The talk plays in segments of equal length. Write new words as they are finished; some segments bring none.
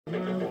Hello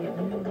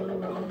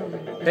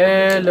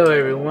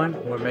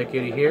everyone, we're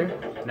making it here.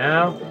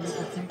 Now,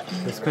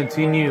 let's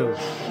continue.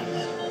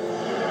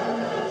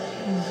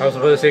 I was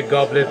supposed to say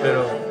goblet,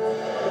 pero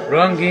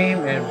wrong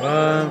game and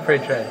wrong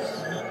franchise.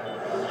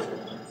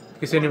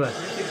 ¿Qué anima?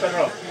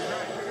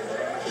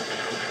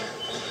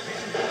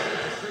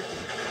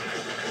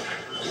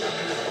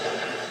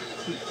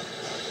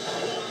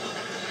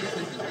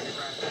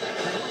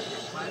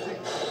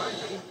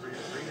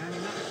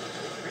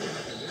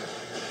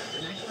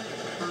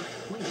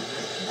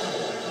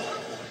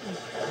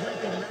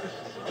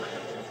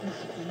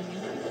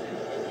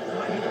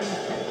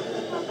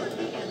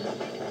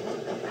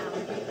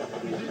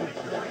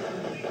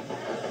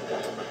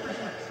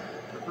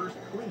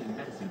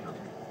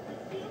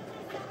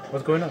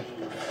 What's going on?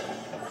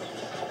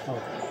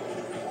 Oh.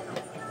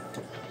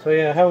 So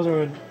yeah, how is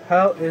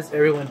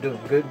everyone doing?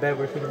 Good, bad,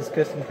 worse,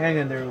 disgusting, hang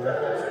in there.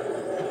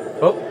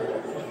 Oh.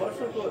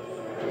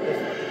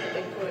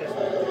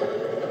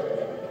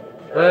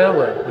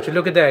 Well, would you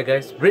look at that,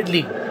 guys?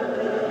 Ridley.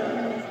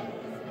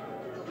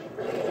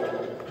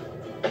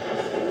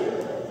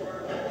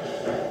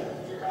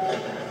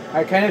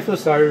 I kind of feel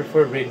sorry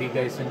for Ridley,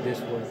 guys, in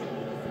this one.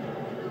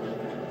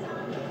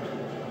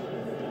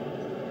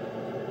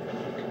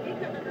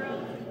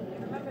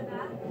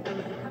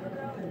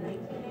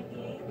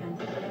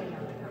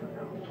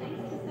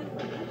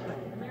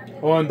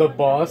 Oh, and the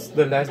boss,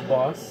 the last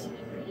boss.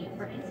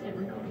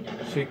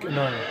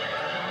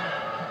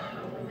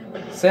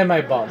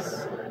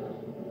 Semi-boss.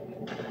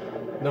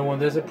 The one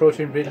that's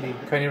approaching Ridley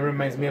kind of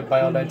reminds me of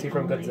Biollante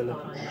from Godzilla.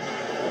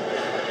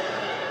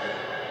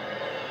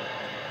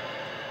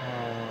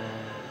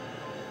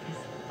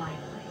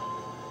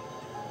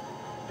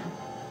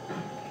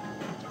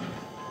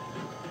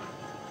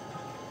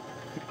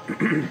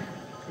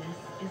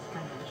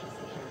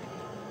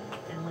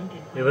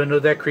 Even though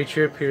that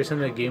creature appears in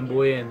the Game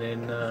Boy and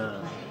then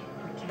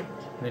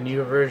the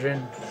new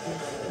version.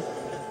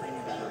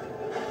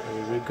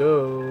 Here we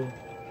go.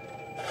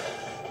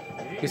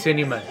 ¿Qué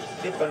anima?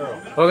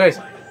 Oh guys,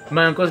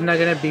 my uncle's not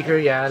gonna be here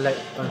like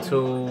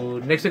until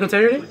next week on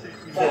Saturday?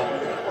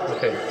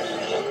 Okay.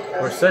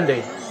 Or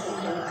Sunday.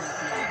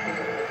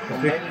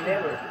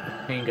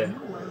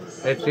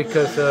 It's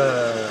because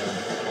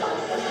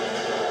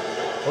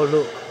oh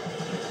look.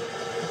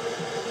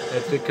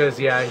 It's because,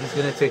 yeah, he's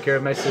gonna take care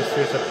of my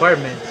sister's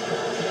apartment.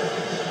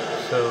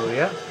 So,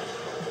 yeah.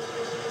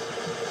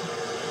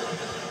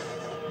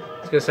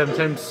 It's because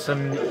sometimes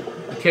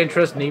you can't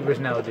trust neighbors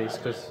nowadays,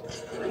 because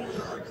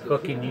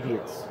fucking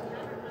idiots.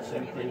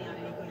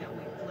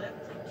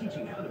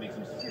 Teaching how to make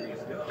some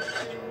serious dough.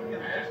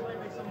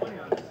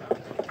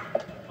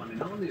 On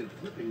an all-new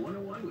Flipping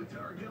 101 with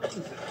Tara Gillis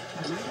and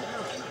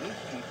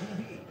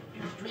HGTV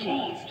in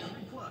streaming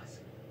Plus.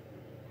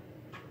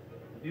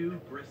 New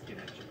brisket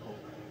at Chipotle.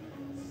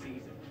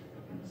 Seasoned,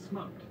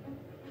 smoked,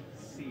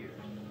 seared,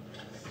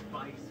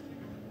 spiced,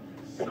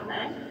 salt,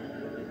 and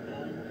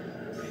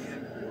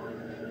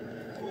water.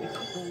 It's a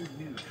whole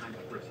new kind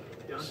of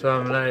brisket. So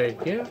I'm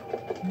like, yeah.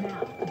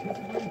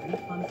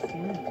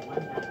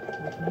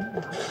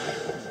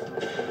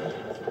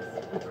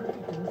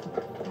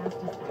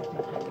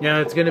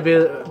 Yeah, it's gonna be.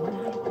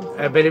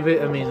 I believe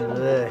it. I mean,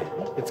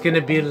 it's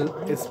gonna be.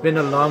 It's been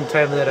a long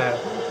time that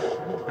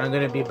I'm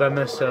gonna be by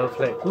myself,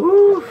 like,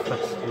 woo,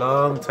 a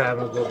long time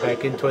ago,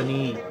 back in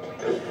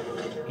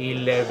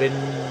 2011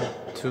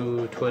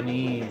 to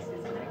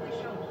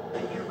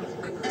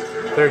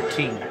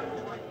 2013.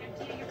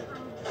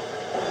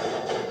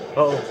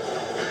 Uh-oh.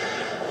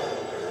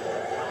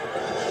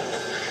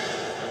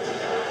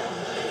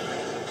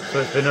 So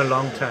it's been a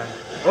long time.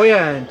 Oh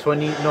yeah, in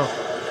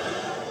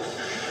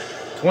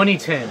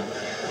 2010.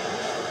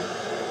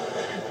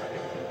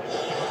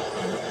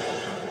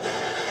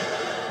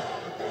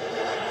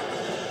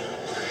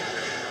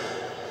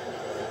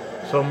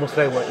 So almost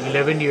like what,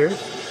 11 years?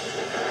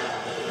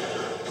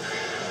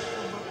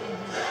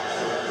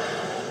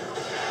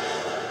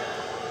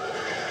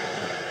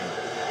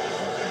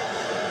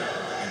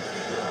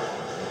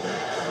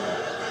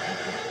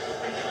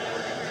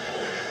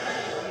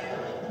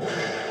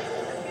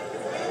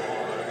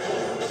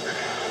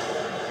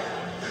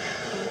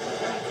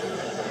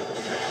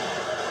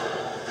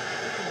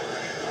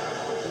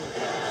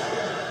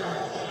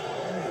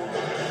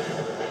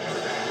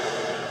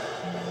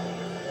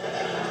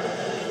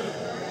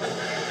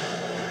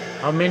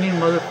 How many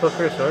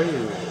motherfuckers are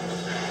you?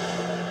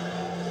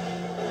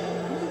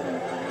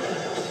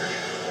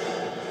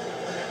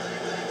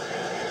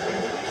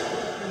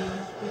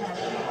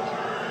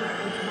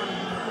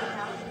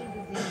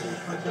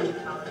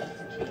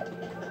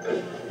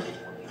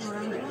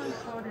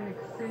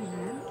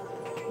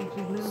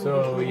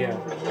 So, yeah.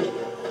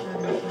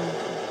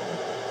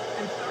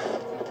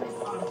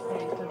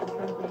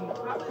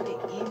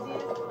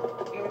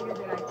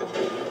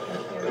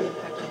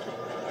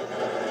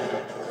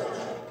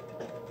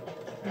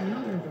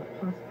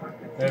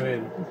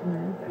 Wait,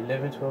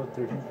 11, 12,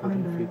 13,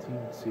 14, 15,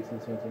 16,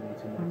 17,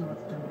 18, 19.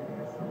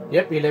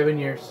 Yep, 11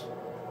 years.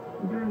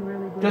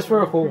 Just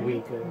for a whole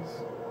week,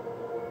 guys.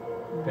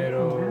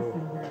 Pero...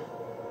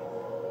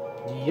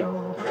 Yep.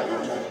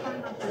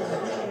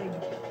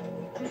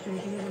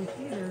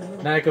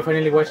 Now I can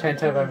finally watch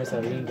hentai by Miss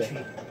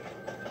Alinga.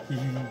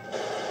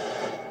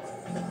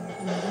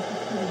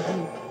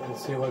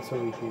 Let's see what's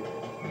over here.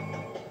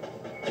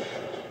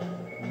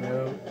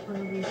 No.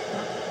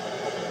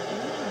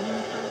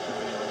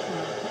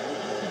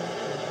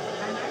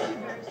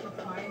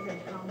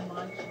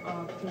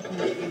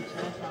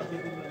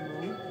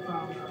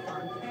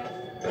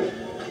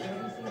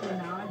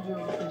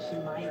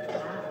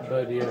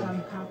 But yeah.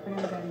 I'm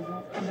confident that it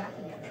won't come back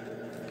again.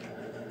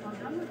 I'm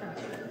done with that.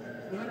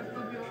 We're going to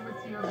flip you over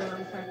to your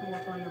belly so I can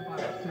work on your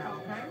buttocks now,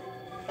 okay?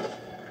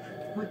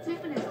 With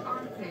Tiffany's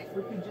armpit,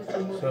 we can just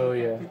remove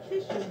the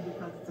tissue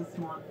because it's a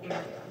small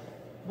area.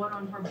 But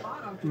on her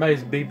bottom... My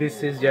baby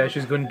says, yeah,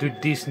 she's going to do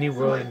Disney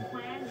World in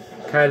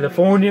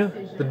California.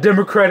 The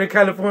Democratic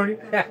California.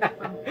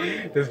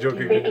 This joke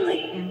again.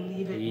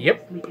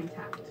 Yep.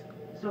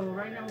 So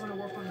right now we're going to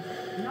work on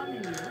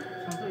numbing you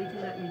so you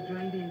can let me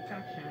drain the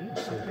infection.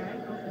 Okay?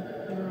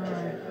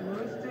 Alright, a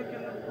little stick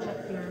in the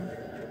pulse here.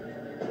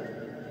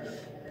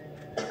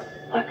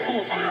 What could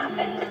have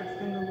happened?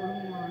 Extend a little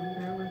more.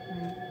 Bear with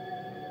me.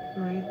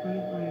 Breathe.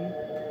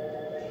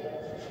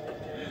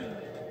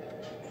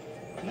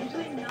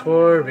 Usually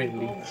Poor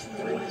Ridley.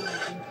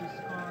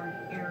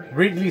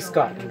 Ridley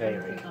Scott in that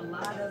area.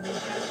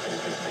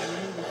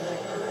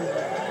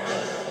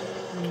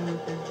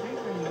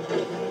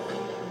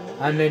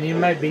 And then you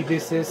might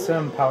babysit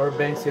some power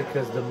banks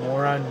because the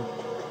moron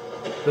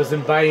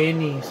doesn't buy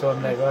any, so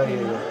I'm like, oh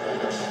yeah.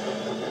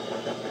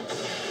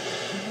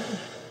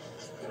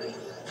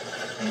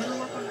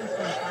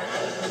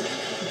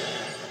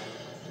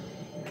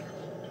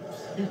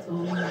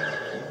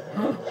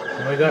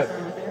 Oh my god.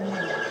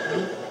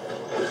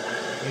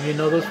 You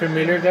know those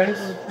familiar guys?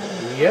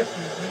 Yep.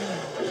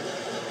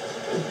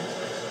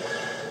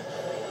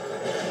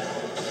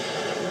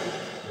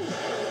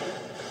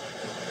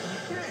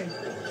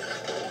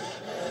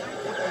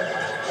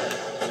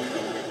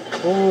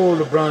 Oh,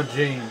 LeBron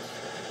James.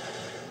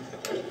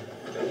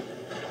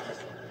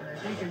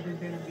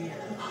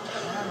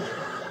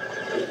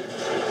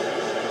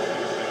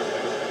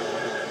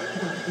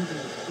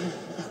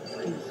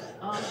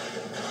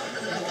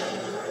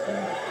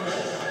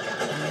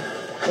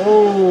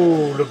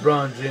 Oh,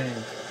 LeBron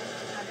James.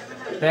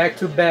 Back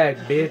to back,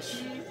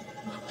 bitch.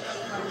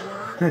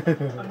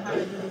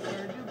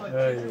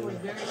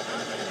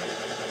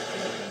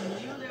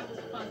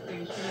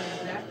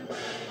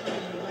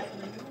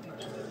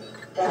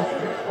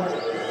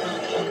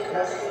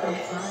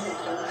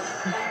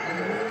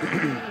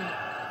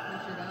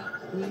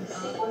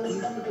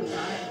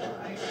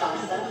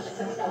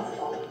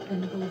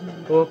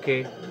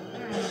 Okay.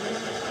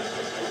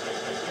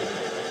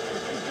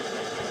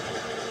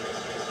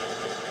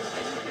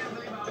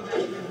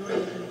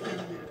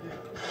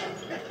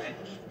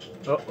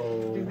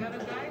 Uh-oh.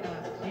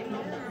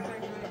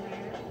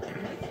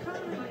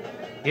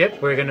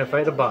 Yep, we're gonna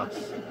fight a boss.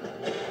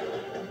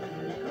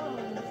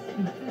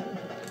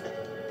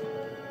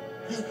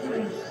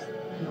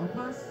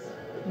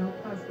 No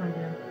pus, my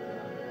dear.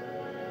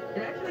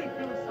 It actually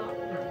feels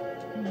softer.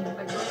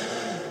 Like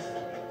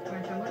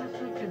alright, so I'm gonna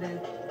switch to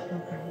this.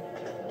 Okay.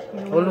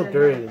 Oh look,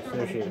 there it is.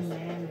 There she is.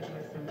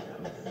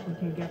 We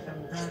can get them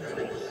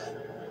better.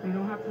 You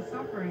don't have to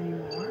suffer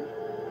anymore.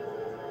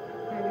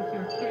 Play with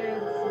your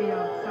kids, be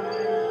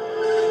outside,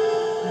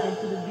 go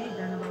to the beach.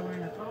 They're not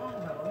wearing a thong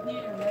though.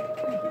 Yeah,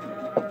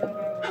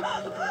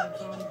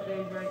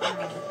 right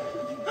now.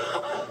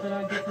 But I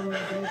get to wear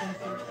bathing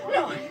suits.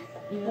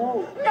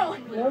 No,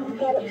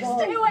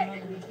 stay away!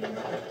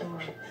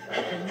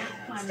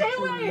 Stay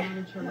away!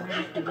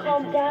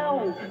 Calm down.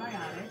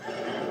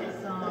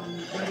 Some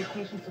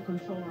medications to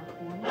control her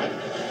hormones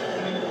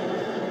and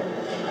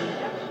an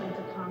injection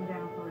to calm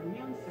down her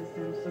immune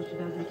system so she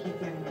doesn't keep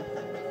getting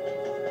infected.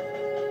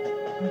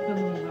 I'm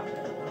feeling a lot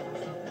better about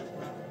myself as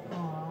well. Oh,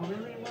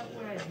 really? What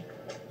way?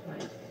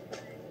 Like,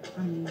 I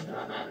mean,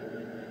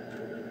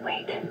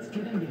 Wait. it's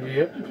getting me.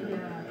 Yep.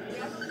 Yeah.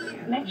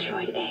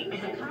 Metroid eggs.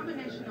 It's a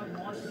combination of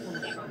multiple.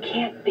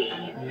 Can't be.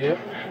 Yep.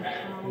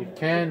 It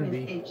can be.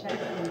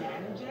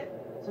 Manage it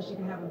so she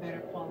can have a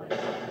better quality.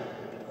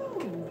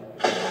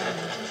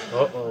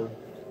 Uh-oh.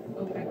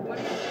 Okay. What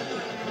do you think?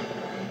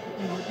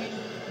 No pain.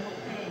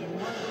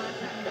 What's the last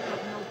time you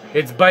felt no pain?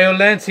 It's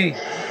Biolanti.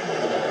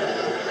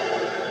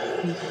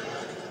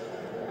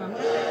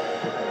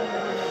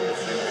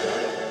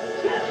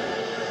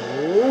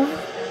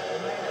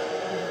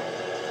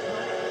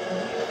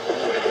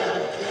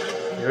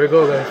 Here we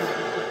go, guys.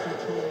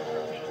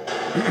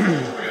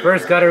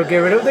 First, gotta get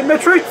rid of the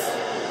Metroids.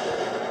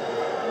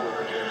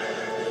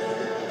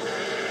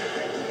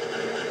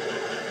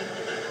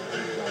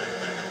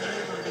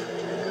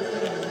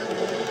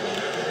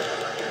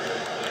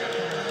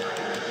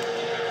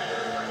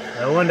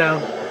 That one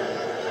down.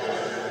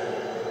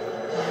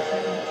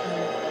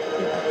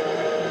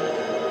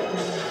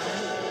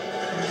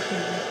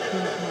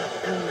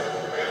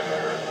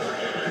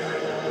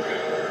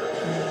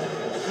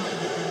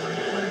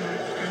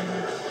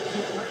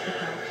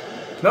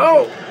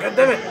 No! God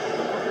damn it!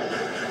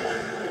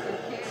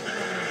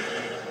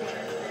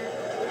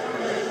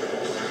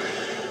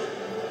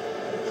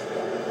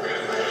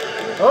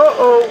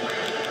 Uh-oh!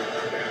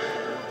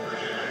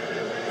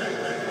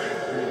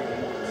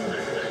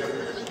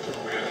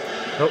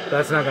 Nope,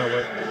 that's not gonna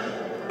work.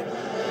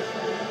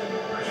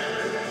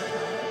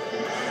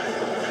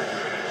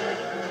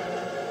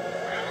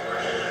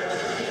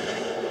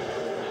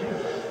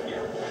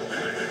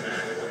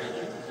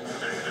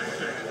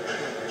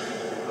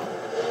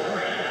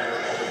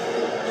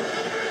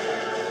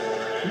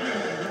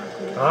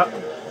 Ah.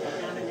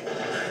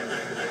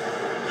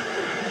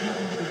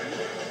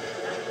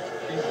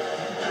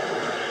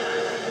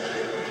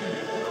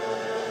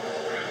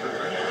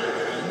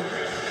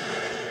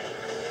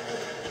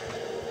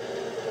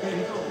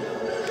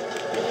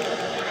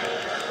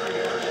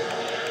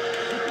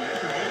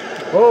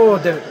 Oh,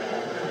 damn it.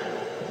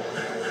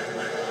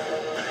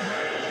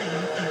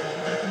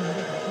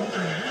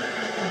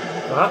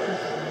 Ah.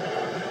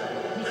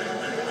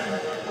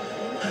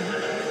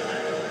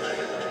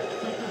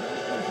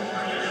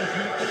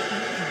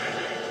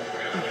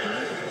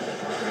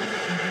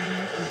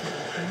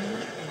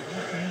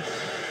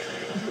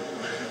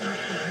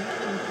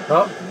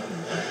 Oh.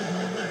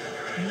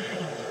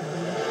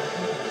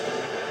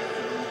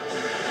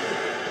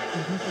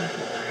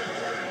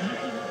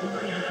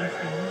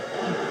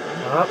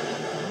 Up.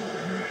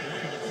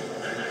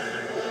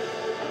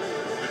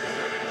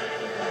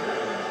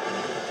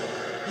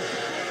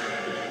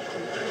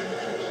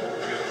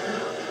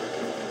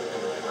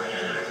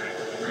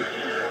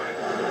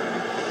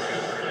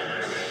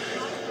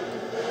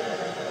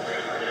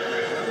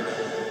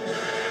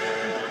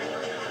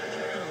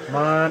 Come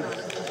on.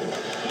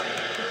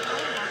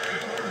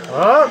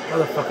 Oh,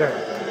 motherfucker.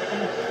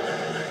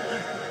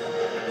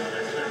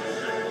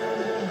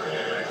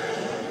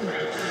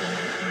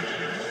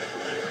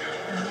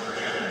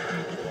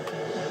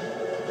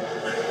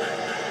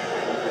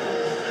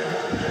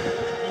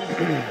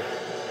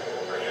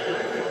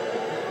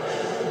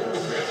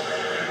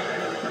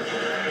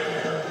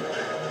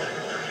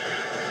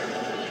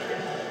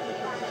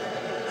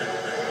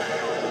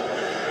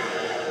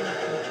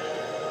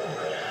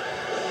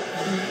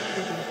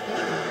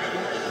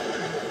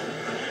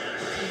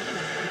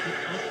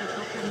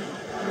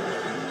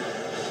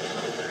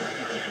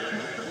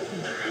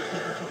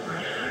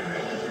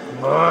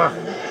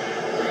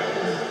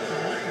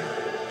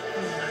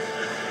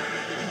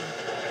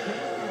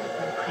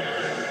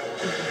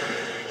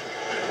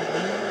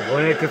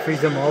 Voy a tener que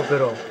freeze them all,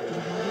 pero...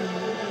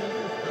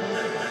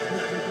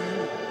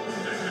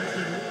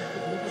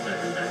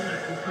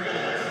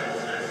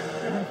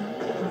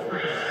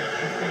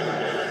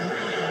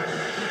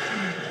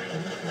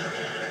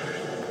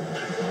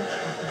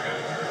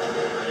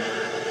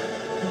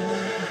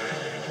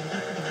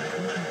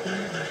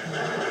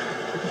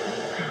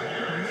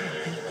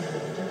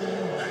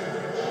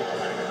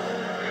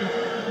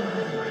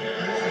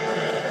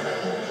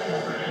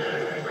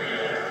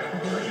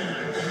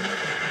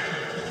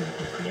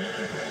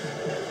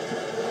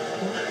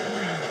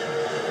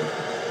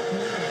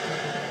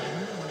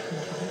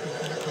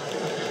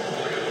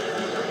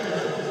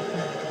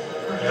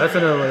 That's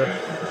another one.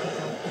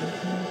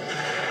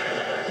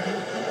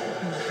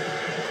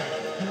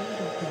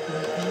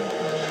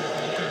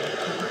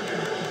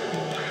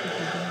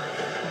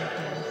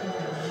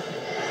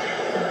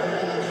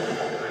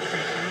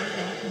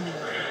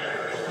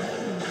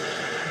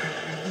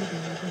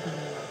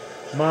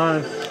 Come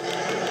on.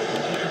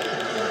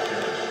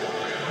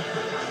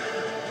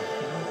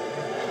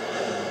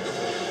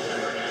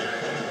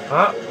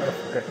 Ah,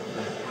 okay.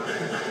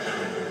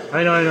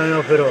 I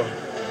know, pero...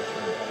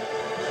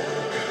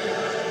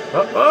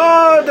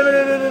 Oh,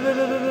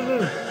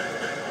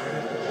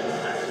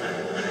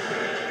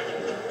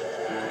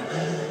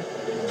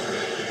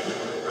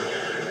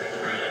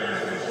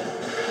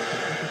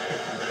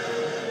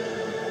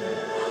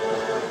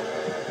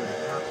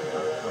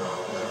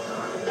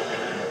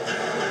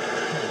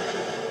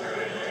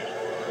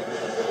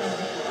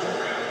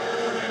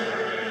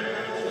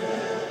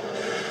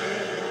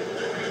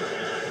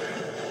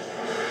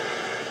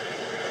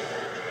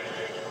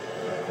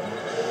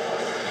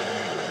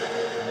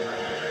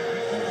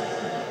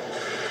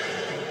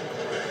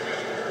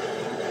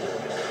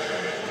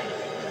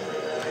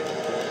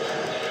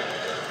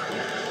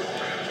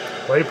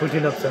 why are you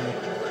pushing up, Sammy?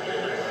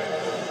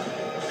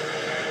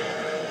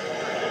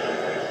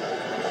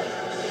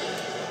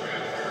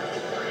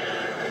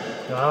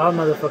 Ah,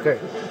 motherfucker.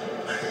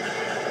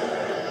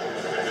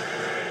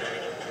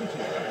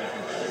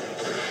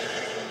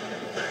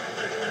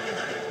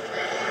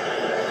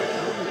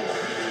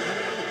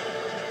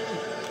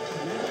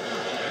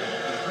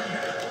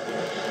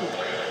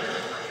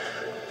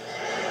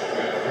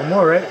 One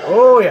more, right?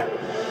 Oh, yeah.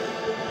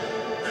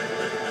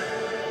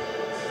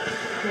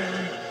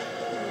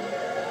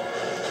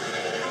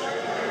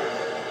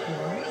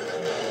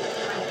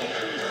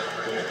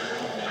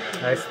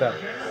 Nice stuff.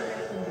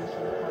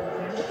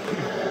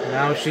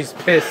 Now she's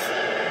pissed.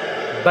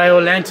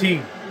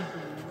 Biolanti.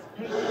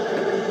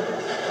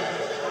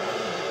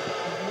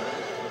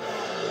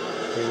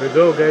 Here we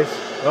go, guys.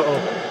 Uh-oh.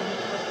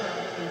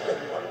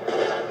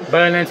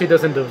 Nancy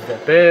doesn't do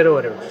that, pero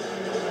whatever.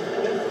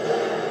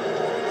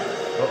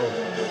 Uh-oh.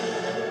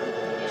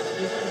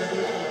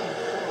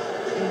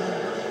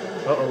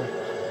 Uh-oh.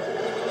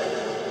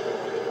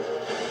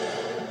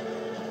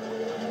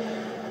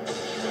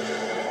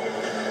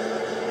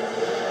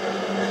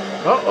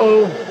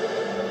 Uh-oh.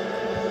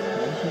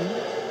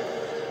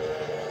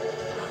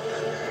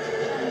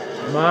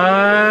 Come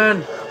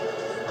on.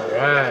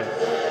 Alright.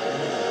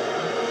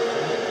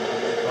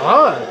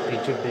 Ah,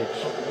 beat your bitch.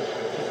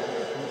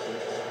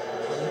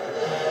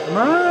 Come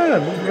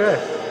on, move your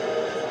ass.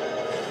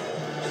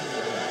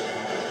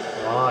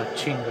 Ah,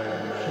 chinga, man.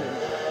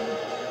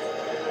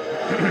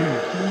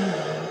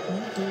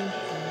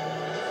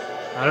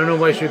 I don't know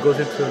why she goes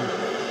into...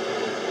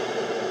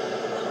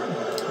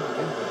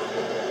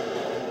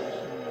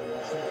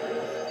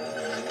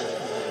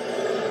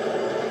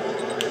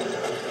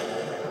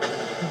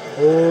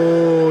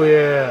 Oh,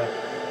 yeah.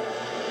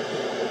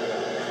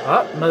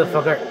 Ah,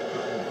 motherfucker.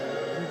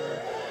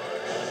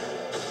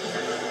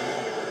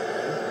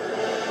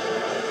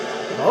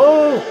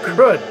 Oh,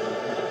 crud.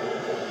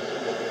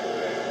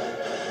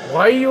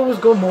 Why you always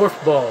go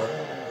morph ball,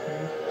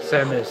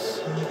 Samus?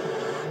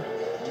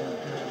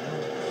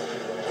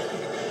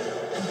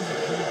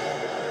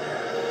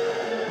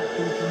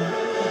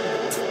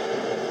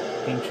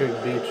 Being trick,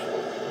 bitch.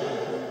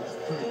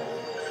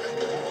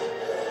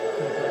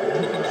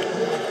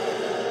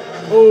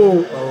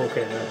 Oh, oh,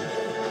 okay.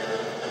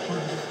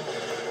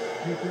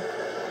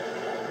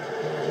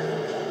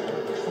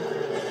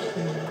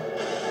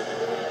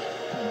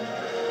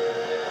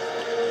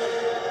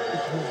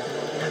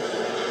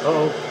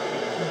 Uh-oh.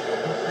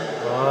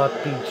 Ah,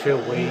 pinche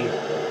way.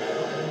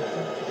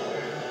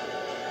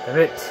 Damn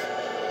it.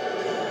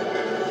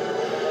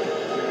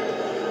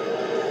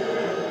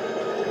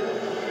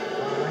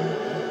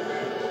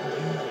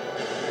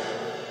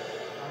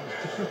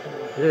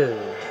 Ew.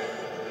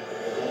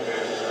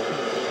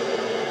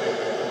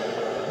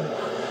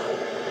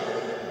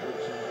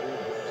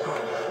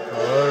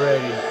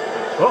 Alrighty.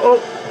 Uh-oh.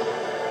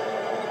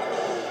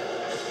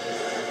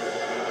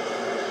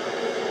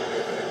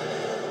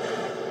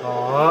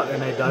 Aw,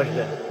 and I dodged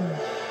that.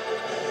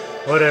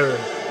 Whatever.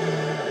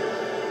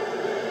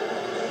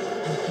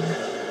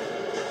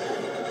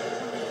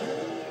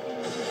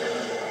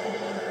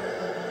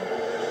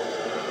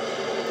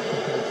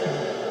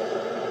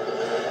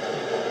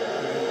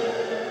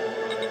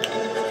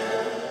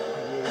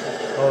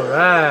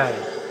 Alright.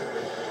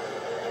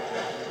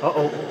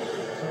 Uh-oh.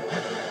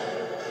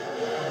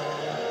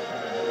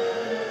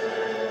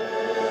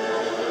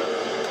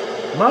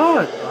 Come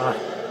on! Ah,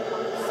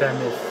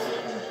 Samus.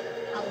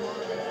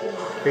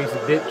 Crazy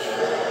bitch.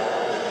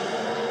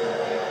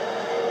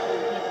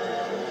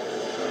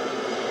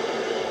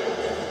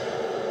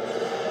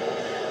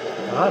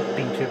 Ah,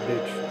 pinche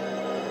bitch.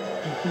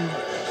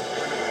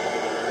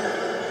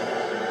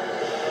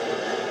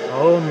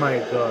 Oh my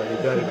god, you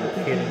gotta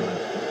be kidding me.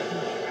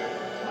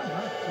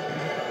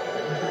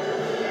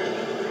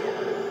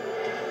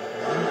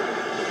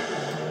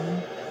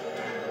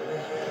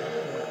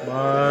 Come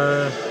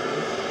on.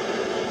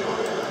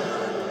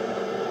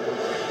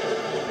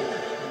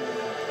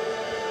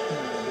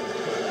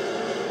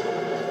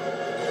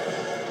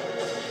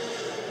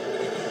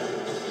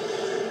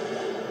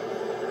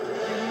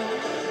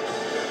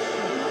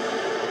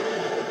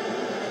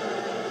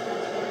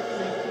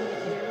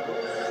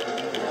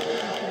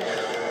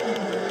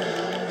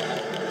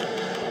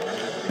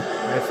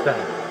 That's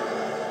that.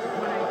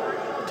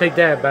 Take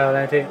that,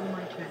 Biollante.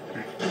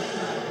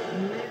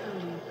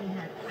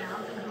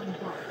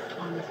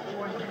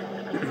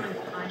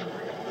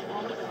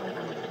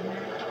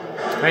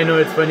 I know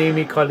it's funny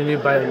me calling you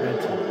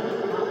Biollante,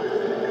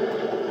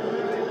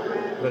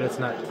 but it's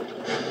not.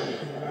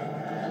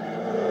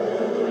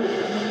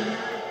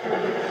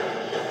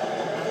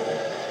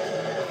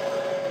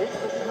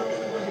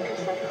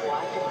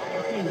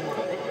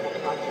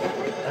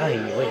 Ay,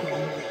 wait.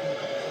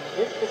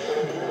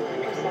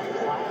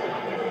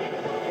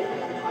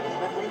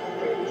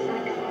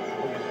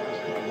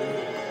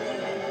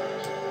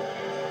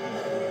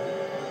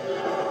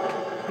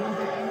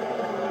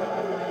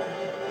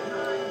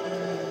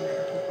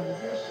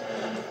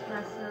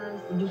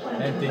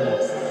 Anthony.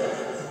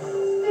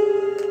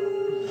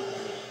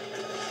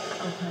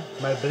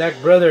 My black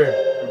brother,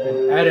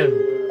 and Adam.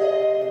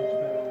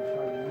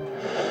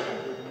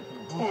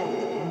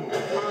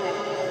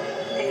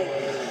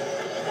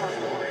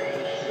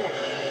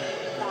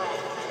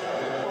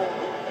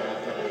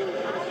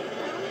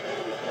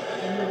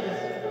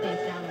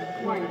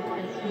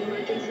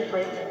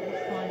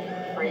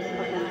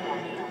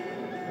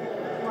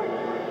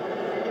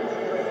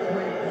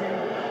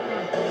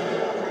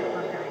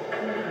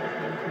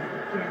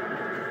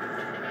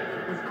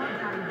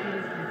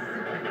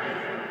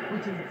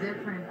 Which is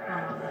different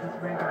from just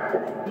regular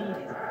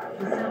diabetes.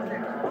 The cells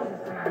that causes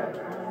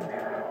diabetes are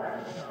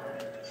there.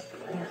 So,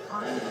 there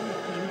aren't any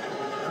cases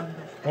of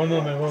this. One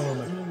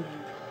moment.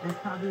 There's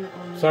probably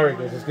only Sorry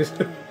guys, just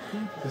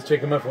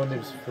checking my phone,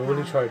 it's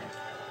fully charged.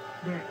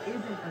 There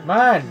isn't a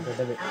Man!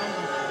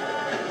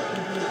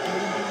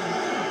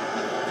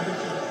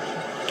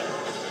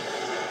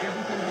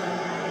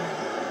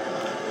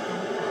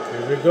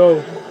 Here we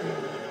go.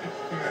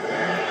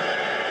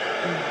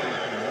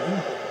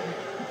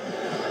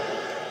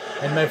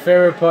 And my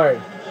favorite part.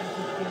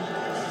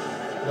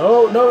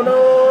 No, no,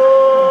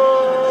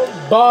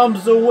 no!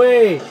 Bombs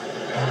away!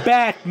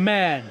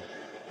 Batman!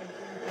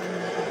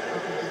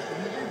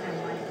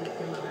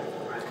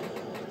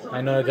 I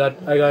know I got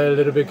a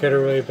little bit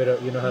carried away,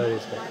 but you know how it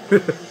is.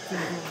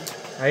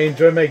 I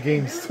enjoy my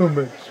games so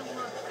much.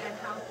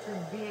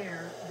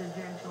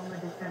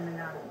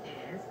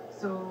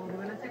 So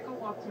we're gonna take a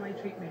walk to my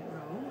treatment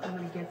room. I'm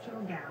gonna get you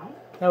a gown.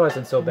 That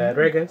wasn't so bad,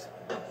 right, guys?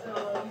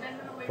 So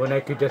When I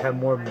could just have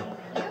more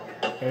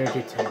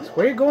energy tanks.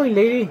 Where are you going,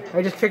 lady?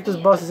 I just kicked this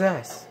boss's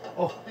ass.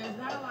 Oh. there's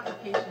not a lot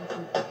of patients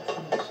with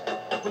vaccination,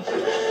 which is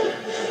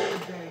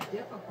very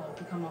difficult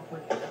to come up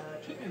with a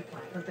treatment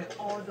plan because they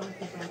all don't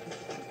present the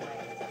same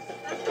way.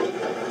 That's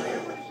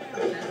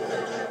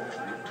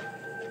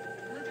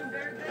what looking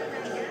very good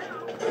right now.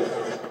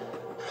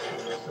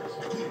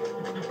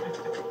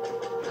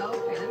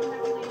 Okay, let me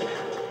have you lay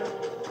down.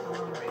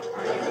 All right.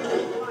 Are you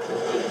ready to watch?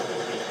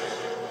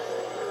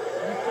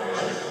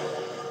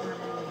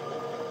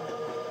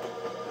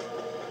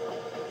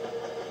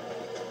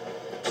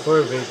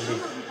 Poor baby.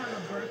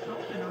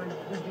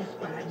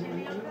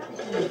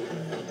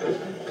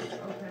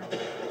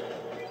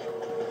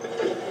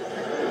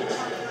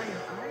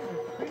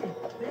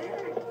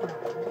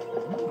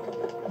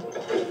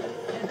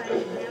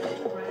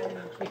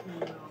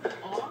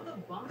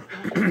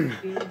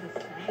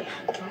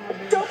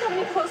 Don't come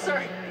any closer.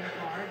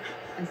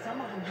 And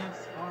some of them have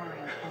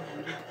scarring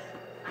underneath.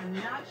 I'm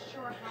not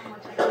sure how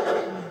much I can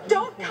do.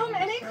 Don't come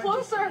any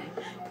closer.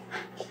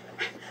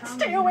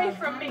 Stay away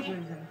from me.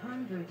 Hundreds and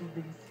hundreds of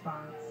these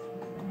spots.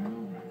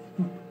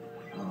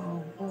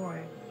 Oh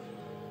boy.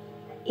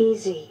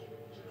 Easy.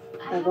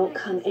 I won't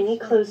come any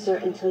closer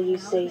until you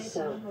say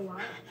so.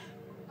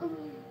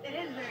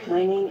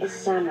 My name is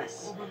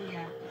Samus.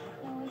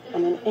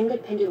 I'm an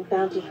independent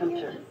bounty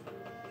hunter.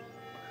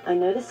 I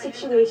know the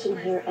situation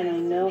here and I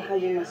know how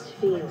you must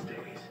feel.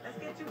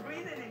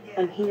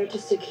 I'm here to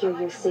secure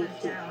your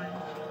safety.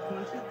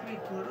 1, 2, 3,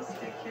 pull the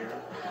stick here.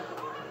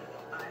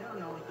 I don't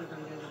know if we're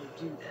gonna be able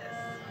to do this.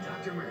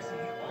 Dr. Mercy,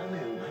 all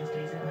new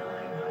Wednesdays at 9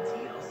 on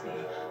TLC.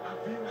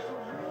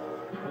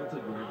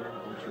 Melted rubber,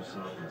 ultra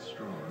soft and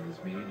strong, is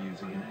made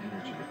using an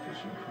energy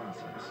efficient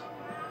process.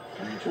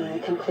 May I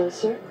come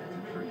closer?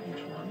 For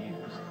each one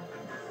used.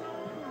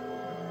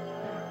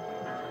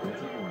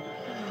 Melted rubber,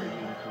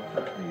 premium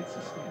comfort made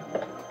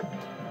sustainable.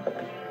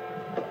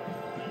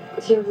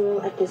 What's your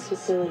role at this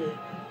facility?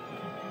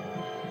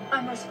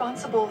 I'm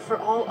responsible for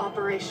all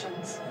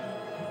operations.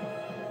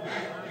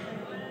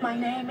 My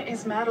name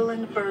is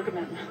Madeline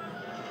Bergman.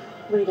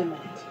 Wait a minute.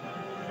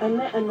 I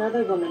met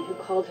another woman who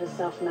called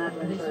herself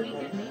Madeline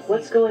Bergman.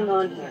 What's going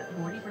on here?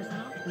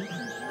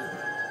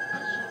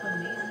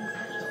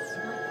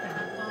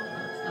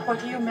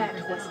 What you met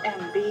was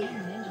MB.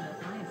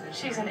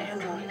 She's an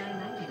android.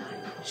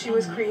 She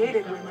was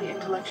created with the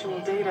intellectual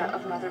data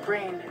of Mother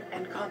Brain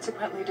and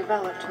consequently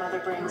developed Mother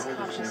Brain's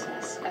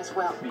consciousness as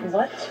well.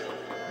 What?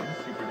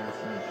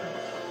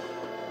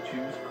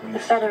 The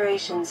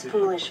Federation's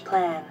foolish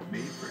plan.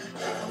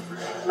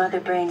 Mother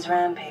Brain's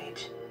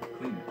rampage.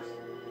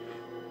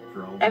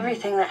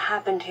 Everything that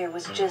happened here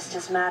was just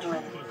as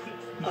Madeline,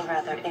 or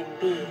rather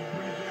MB,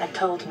 had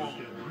told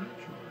me.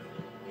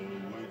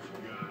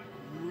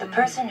 The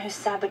person who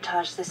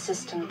sabotaged the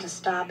system to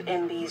stop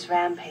MB's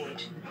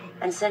rampage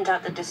and sent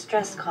out the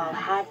distress call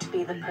had to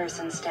be the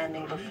person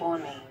standing before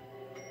me.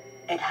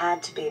 It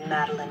had to be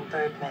Madeline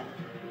Bergman.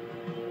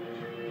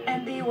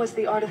 MB was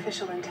the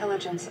artificial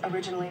intelligence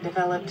originally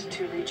developed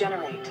to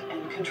regenerate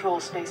and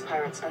control space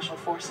pirate special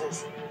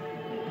forces.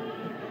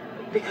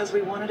 Because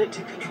we wanted it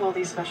to control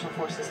these special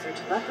forces through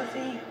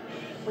telepathy,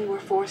 we were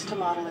forced to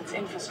model its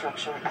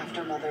infrastructure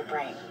after Mother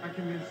Brain.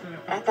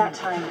 At that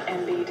time,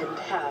 MB didn't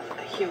have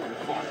a human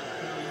form.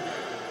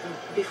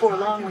 Before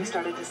long, we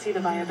started to see the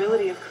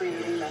viability of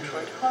creating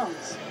Metroid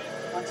clones.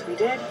 Once we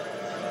did,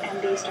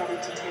 MB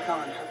started to take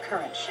on her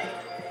current shape.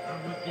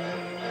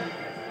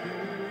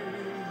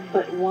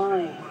 But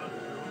why?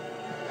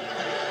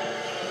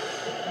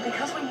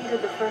 Because we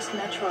needed the first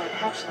Metroid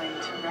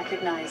hatchling to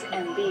recognize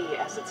MB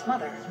as its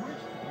mother,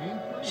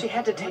 she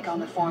had to take on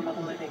the form of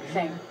a living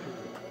thing.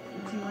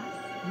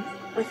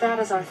 With that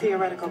as our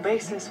theoretical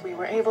basis, we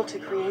were able to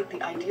create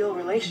the ideal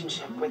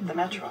relationship with the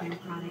Metroid,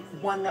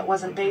 one that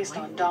wasn't based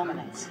on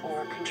dominance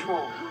or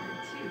control.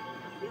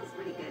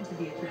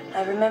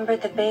 I remember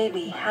the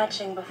baby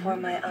hatching before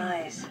my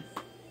eyes.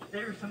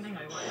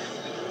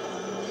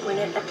 When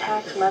it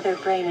attacked Mother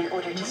Brain in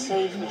order to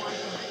save me,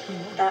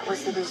 that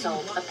was the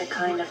result of the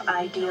kind of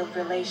ideal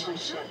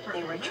relationship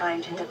they were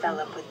trying to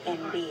develop with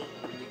MB.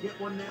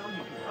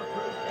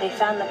 They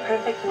found the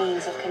perfect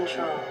means of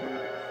control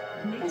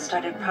and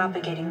started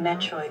propagating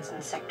Metroids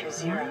in Sector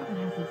 0.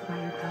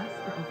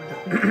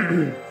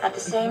 At the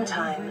same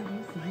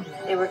time,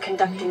 They were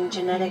conducting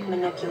genetic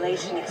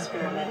manipulation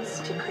experiments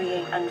to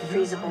create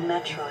unfreezable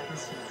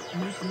Metroids.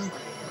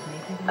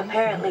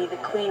 Apparently, the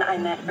queen I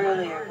met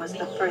earlier was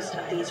the first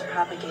of these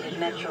propagated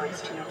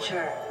Metroids to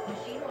mature.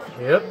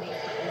 Yep.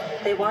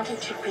 They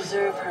wanted to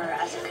preserve her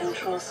as a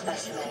control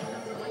specimen,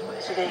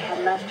 so they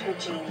had left her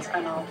genes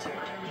unaltered.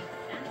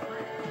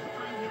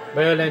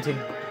 Violating.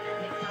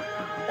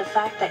 The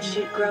fact that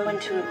she'd grow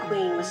into a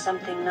queen was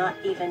something not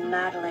even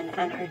Madeline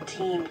and her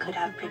team could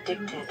have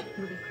predicted.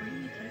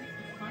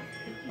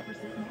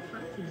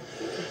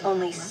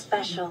 Only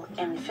special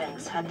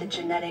infants had the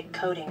genetic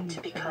coding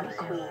to become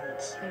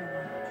queens.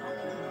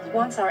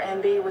 Once our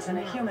MB was in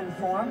a human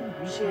form,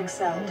 she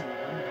excelled.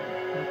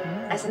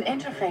 As an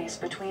interface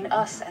between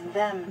us and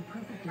them,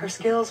 her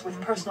skills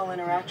with personal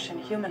interaction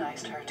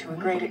humanized her to a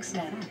great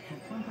extent.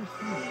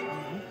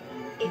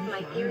 If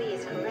my theory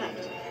is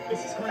correct,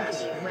 this is going to be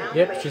groundbreaking.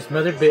 Yep, she's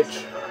mother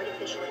bitch.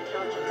 Artificial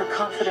intelligence. Her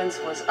confidence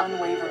was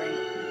unwavering,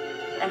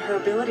 and her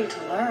ability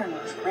to learn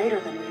was greater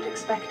than we'd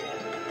expected.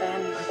 But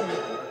then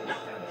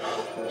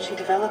she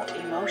developed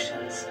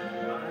emotions,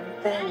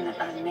 then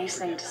a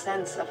nascent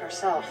sense of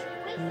herself.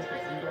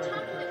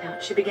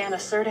 She began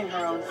asserting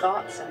her own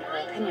thoughts, and her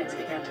opinions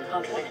began to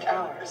contradict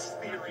ours.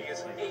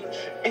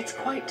 It's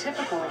quite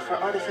typical for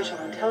artificial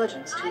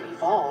intelligence to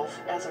evolve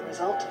as a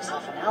result of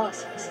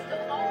self-analysis.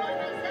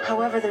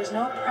 However, there's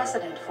no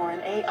precedent for an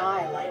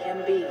AI like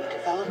MB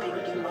developing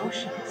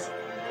emotions.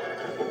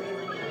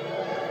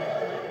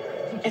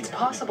 It's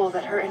possible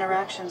that her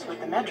interactions with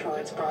the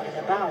Metroids brought it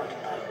about,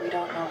 but we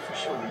don't know for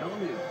sure.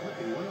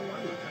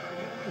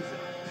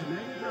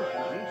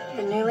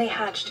 The newly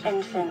hatched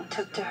infant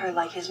took to her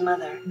like his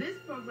mother,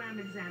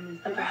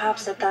 and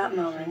perhaps at that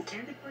moment,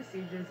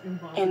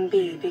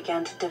 MB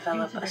began to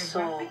develop a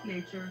soul.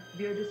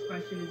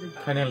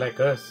 Kinda like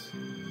us.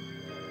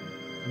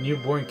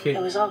 Newborn kid.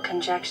 It was all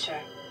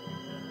conjecture,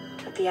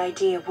 but the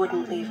idea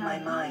wouldn't leave my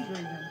mind.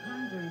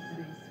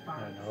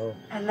 I know.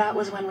 And that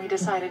was when we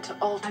decided to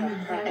alter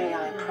her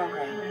AI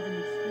program.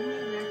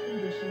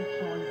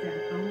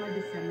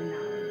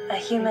 A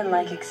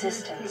human-like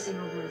existence,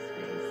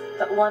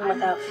 but one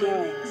without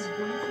feelings.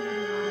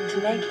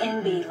 To make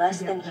MB less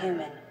than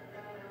human,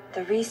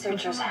 the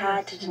researchers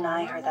had to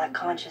deny her that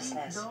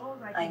consciousness.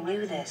 I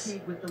knew this,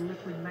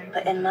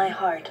 but in my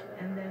heart,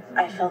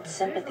 I felt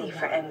sympathy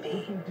for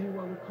MB.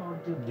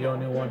 The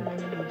only one.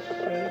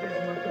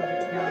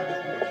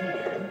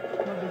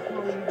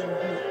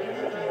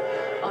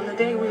 On the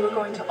day we were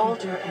going to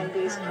alter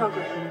MB's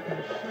program,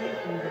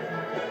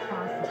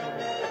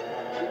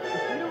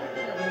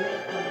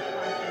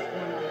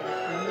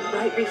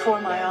 right before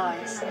my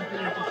eyes,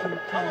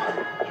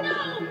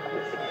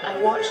 I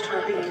watched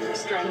her being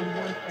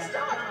restrained.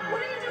 Stop!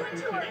 What are you doing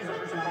to her?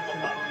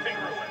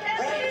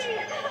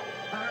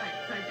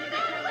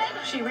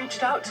 She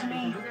reached out to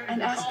me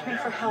and asked me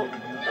for help,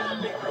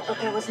 but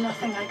there was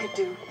nothing I could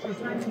do.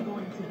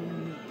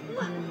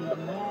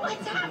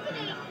 What's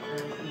happening?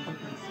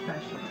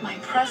 My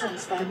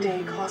presence that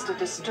day caused a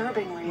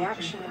disturbing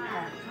reaction in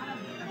her.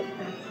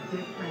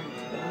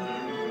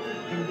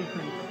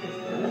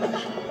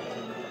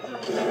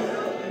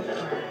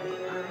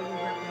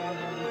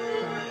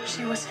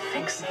 She was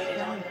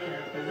fixated on me.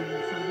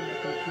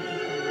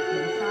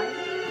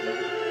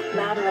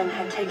 Madeline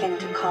had taken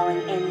to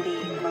calling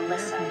MB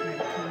Melissa.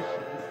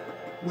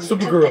 Took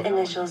Supergirl. the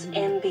initials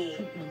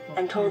MB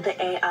and told the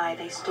AI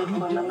they stood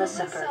for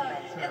Melissa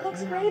Bergman. It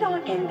looks great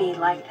on you. MB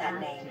liked that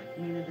name.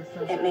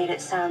 It made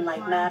it sound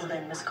like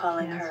Madeline was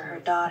calling her her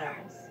daughter.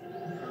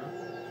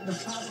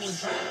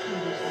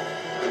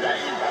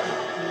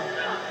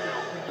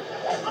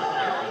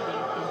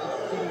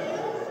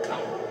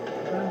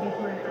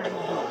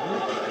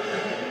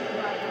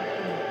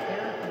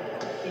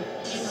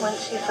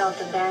 Once she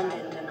felt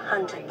abandoned and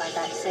hunted by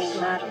that same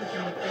Madeline,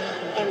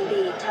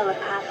 MB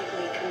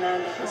telepathically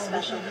commanded the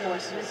special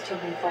forces to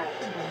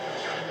revolt.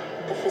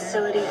 The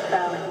facility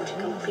fell into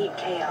complete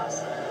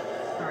chaos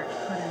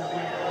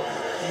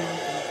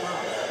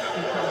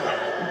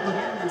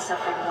and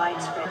suffered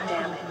widespread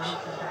damage.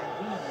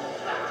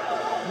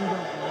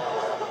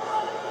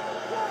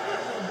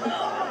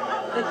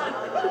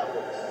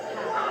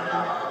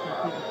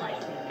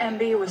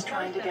 MB was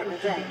trying to get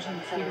revenge on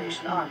the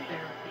Federation Army,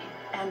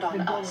 and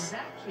on us.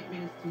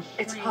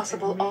 It's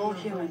possible all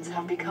humans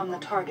have become the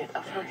target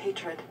of her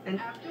hatred.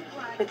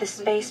 With the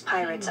space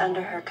pirates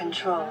under her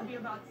control,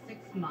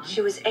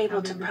 she was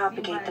able to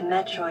propagate the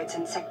Metroids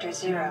in Sector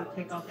 0,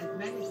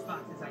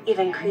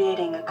 even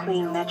creating a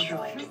Queen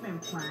Metroid.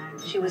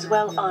 She was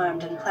well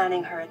armed and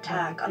planning her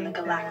attack on the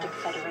Galactic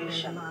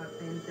Federation.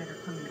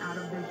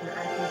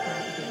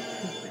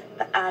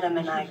 But Adam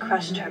and I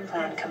crushed her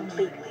plan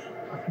completely.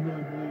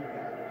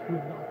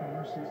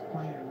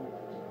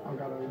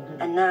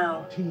 And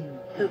now,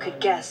 who could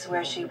guess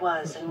where she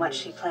was and what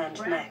she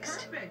planned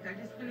next?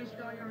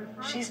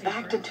 She's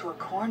backed into a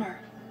corner.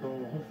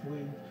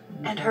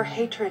 And her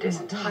hatred is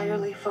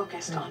entirely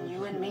focused on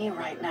you and me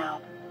right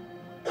now.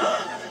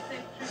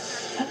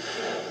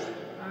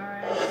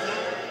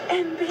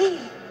 MB!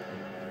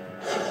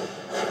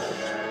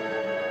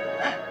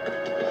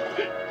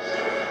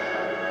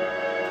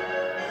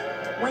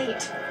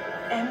 Wait,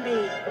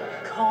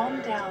 MB,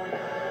 calm down.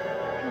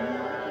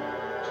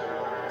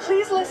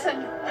 Please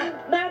listen.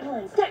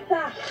 Madeline, step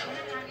back.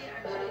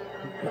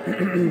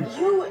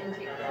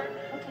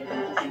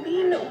 I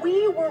mean,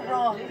 we were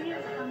wrong.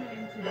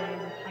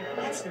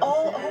 It's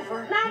all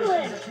over.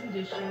 Madeline!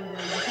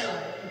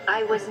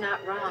 I was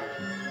not wrong.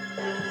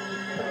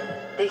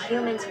 The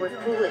humans were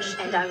foolish,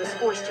 and I was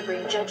forced to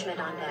bring judgment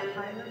on them.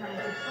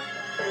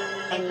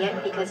 And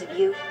yet, because of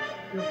you,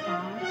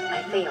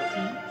 I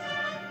failed.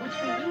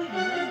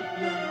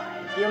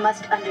 You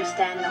must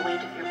understand the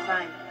weight of your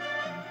crime.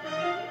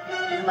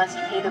 You must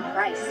pay the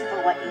price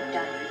for what you've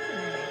done.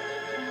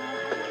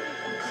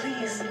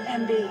 Please,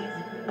 MB.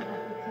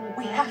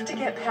 We have to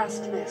get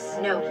past this.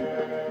 No.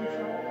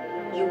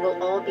 You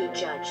will all be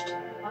judged.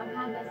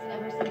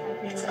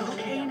 It's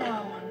okay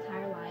now.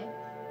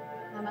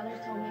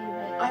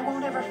 I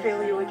won't ever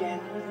fail you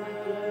again.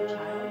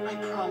 I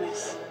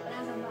promise.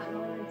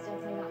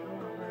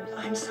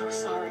 I'm so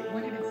sorry.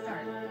 When did it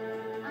start?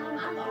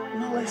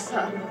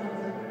 Melissa.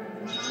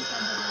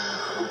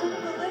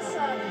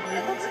 Melissa,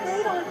 it looks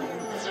great on you.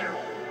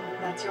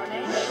 That's your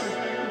name?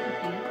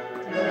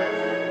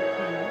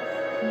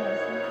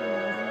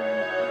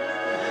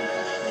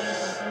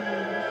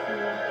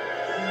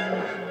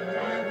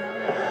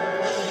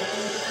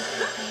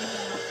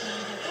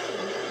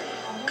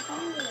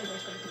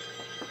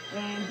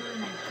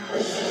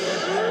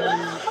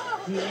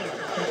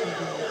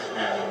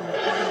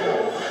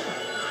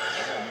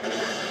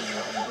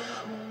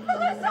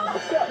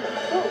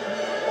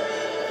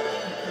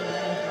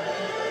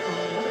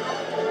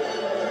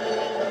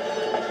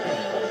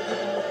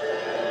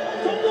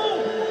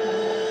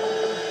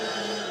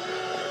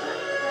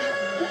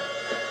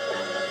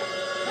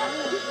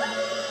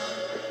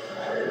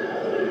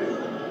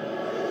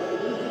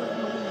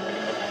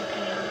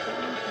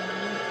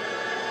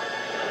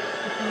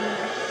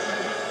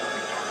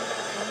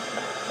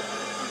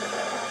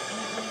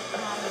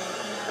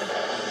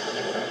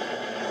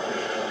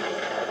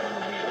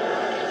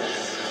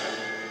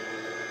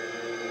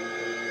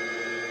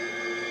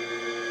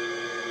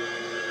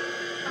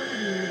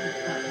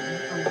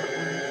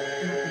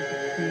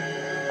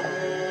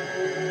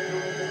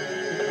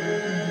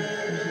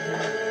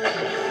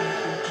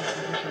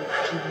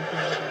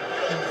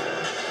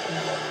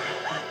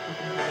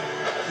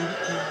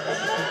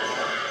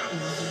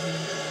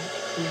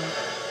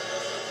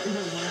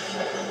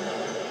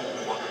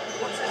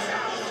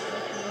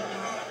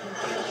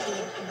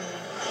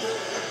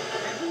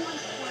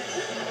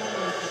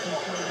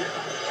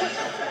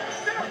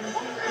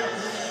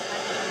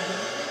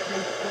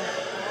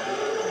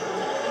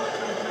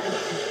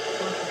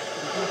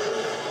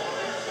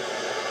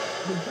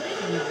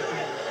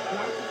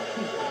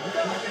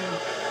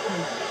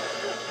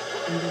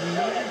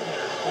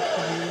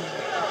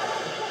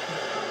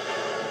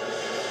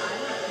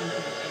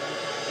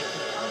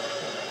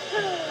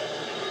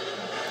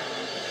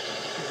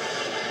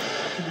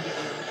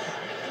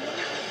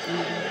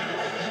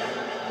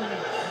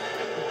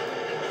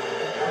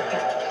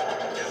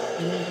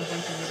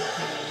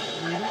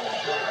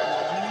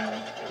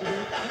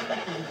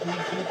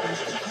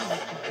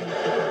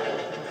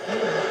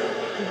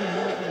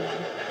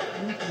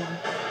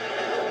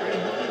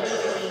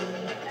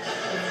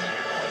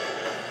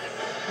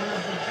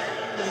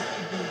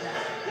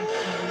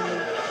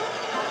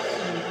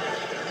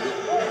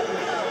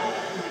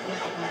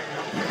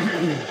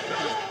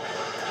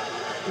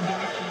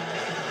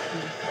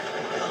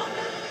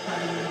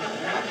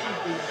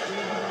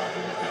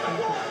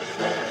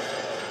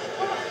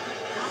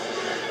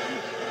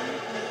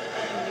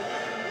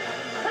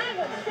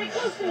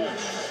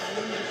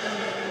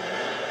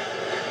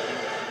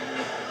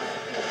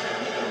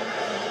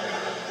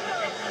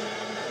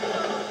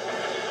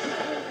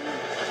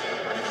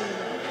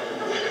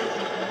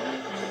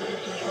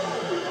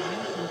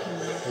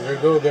 Here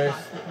we go, guys.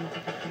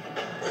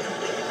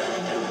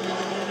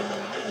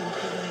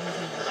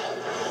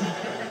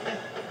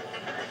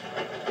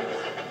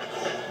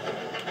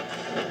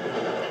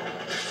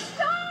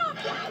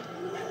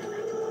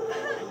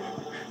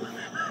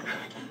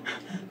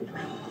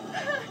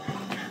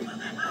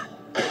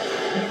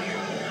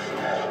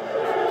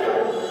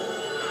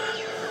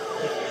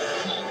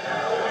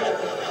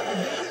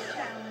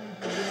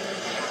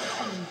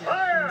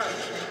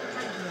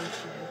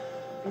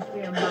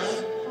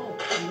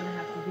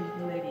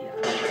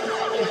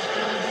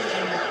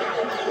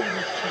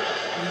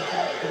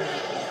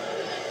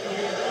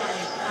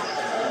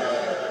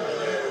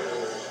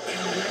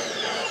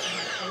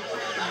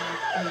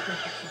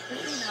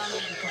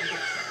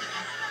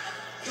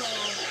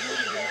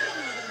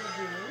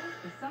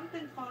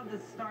 Something called the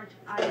starch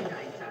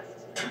iodine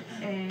test.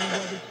 And what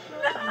it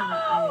shows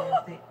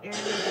you is the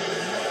areas that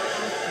are more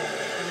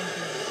active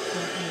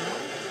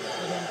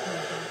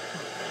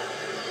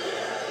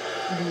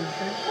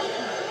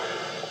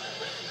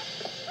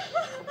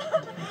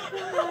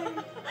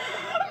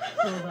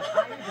so the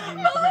iodine is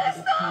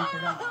going to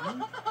painted on.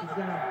 It's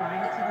going to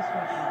bind to the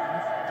sweat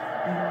lines.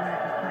 And then when I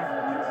apply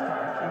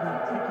cornstarch, it will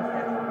take up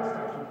that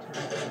cornstarch and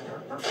turn it into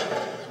dark purple.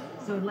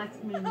 So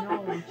lets me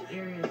know which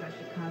areas I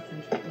should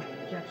concentrate my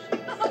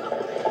injections.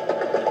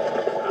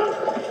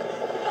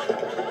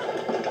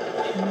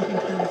 Moving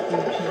through the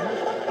screen here.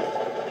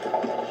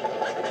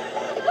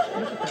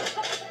 Look at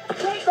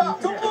that. Stop!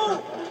 Don't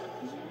move!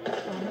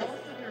 So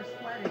most of your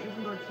sweater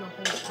isn't going to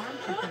hold arm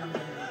to them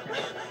underneath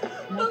that.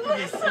 Most of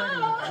your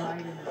sweater is right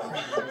in the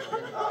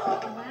center.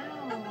 Wow.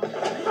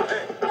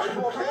 Hey, are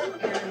you okay?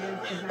 Areas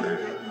is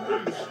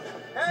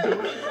I'm Hey,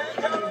 hang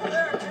down over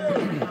there, too!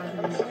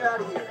 Get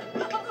out of here.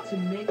 to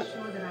make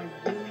sure that I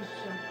really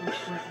shut those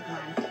sweat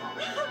glands off.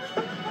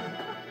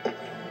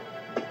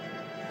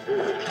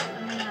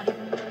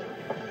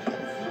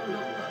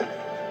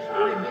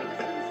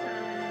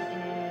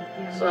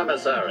 So,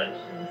 Miss Aaron,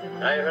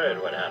 I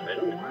heard what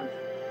happened.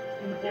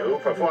 You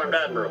performed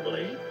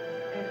admirably.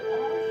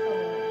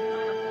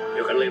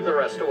 You can leave the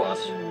rest to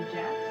us.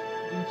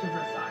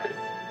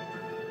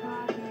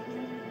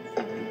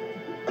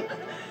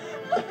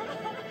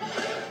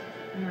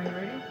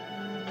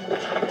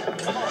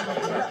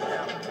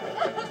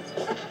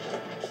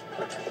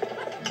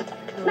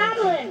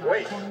 Madeline!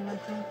 Wait,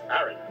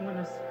 Aaron. I'm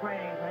gonna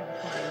spray right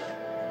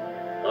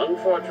before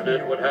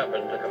Unfortunate what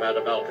happened to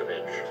Commander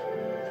Malkovich.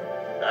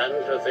 And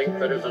to think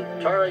that his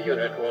entire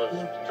unit was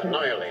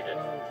annihilated.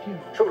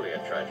 Truly a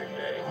tragic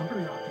day.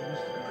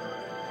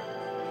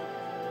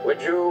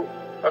 Would you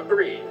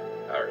agree,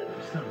 Aaron?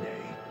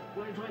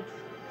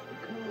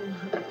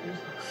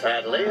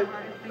 Sadly,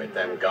 with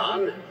them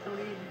gone,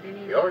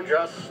 you're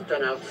just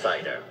an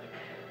outsider.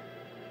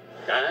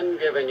 And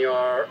given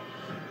your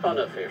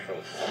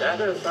unofficial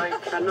status, I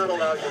cannot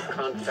allow you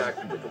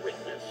contact with the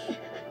witness.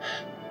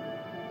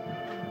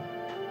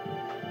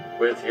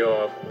 With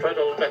your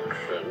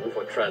predilection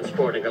for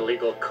transporting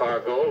illegal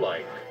cargo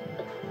like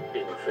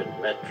infant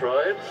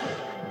Metroids,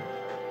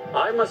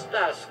 I must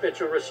ask that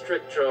you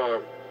restrict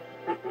your...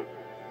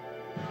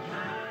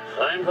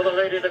 Time for the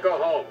lady to go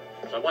home.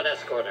 Someone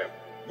escort her.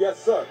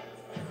 Yes, sir.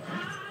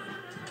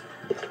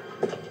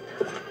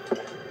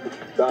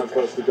 Time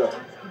for us to go.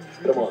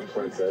 Come on,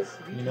 princess.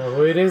 You know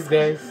who it is,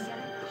 guys.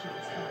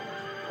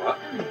 What?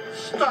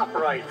 Stop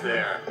right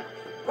there.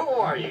 Who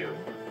are you?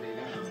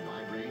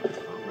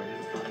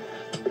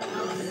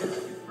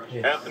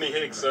 Yes. Anthony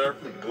Higgs, sir.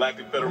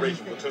 Galactic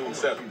Federation Platoon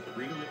 7.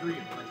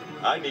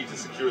 I need to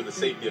secure the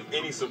safety of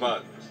any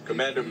survivors.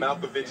 Commander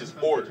Malkovich's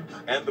orders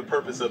and the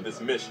purpose of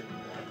this mission.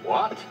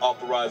 What?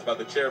 Authorized by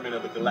the chairman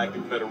of the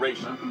Galactic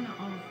Federation.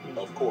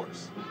 Of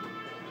course.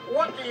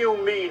 What do you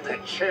mean, the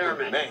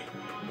chairman? Man,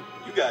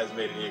 you guys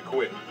made it here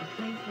quick.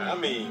 I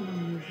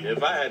mean,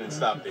 if I hadn't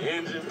stopped the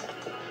engine,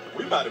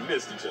 we might have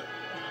missed each other.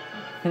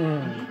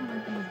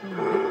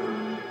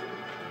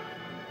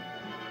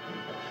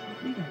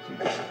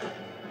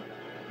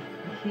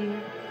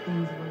 Here,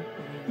 things work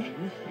the way they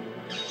wish they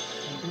would.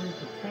 And their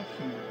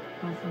protection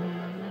costs a whole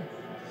lot less.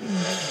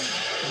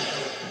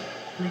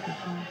 We could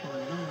call for a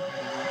loan.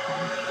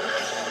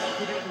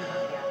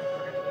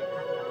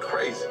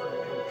 Crazy.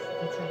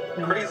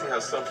 Crazy how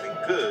something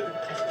good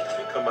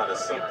can come out of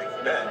something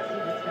bad.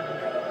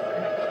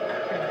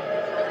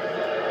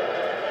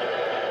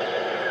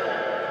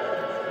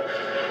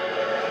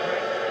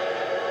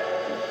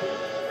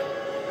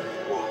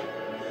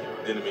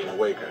 Whoa. Didn't mean to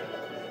wake her.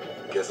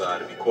 Guess I ought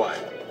to be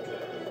quiet.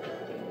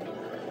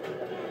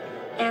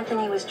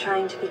 Anthony was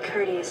trying to be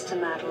courteous to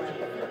Madeline.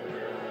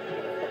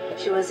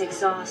 She was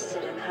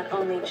exhausted and had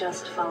only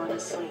just fallen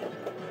asleep.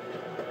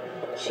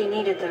 She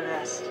needed the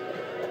rest.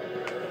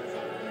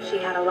 She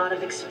had a lot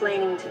of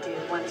explaining to do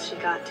once she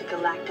got to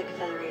Galactic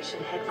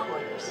Federation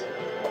headquarters.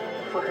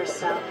 For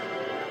herself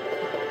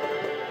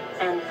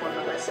and for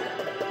Melissa.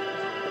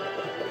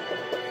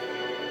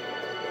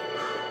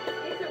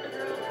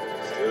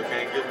 Still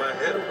can't get my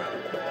head around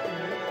it.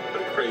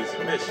 What a crazy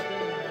mission.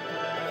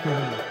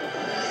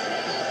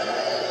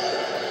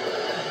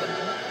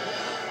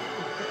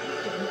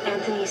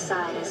 Anthony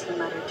sighed as he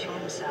muttered to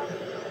himself.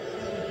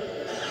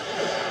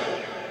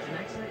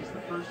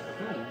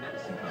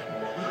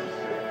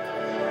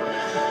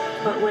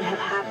 What would have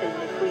happened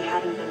if we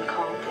hadn't been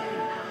called there?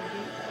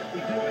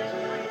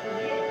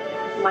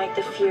 Might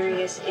the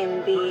furious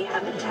MB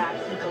have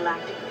attacked the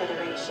Galactic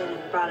Federation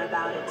and brought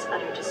about its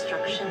utter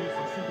destruction?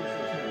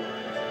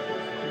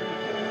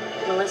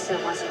 Melissa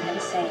wasn't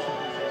insane,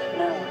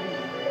 no.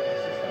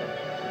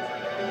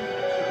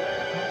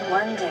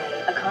 One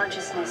day, a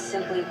consciousness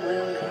simply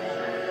bloomed within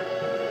her.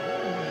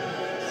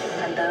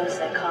 And those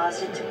that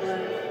caused it to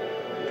bloom,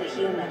 the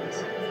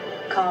humans,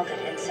 called it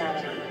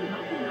insanity.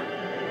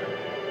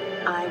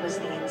 I was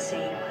the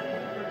insane one.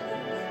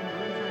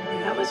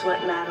 That was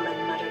what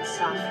Madeline muttered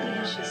softly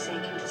as she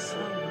sank into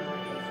sleep.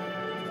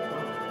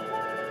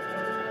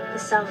 The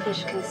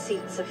selfish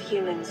conceits of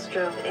humans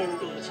drove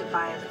MB to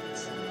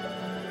violence.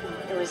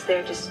 It was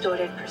their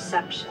distorted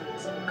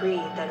perceptions and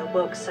greed that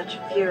awoke such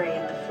fury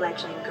in the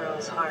fledgling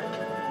girl's heart.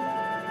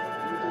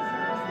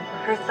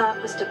 Her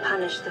thought was to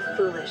punish the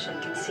foolish and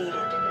conceited.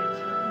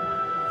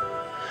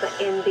 But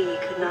MB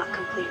could not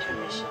complete her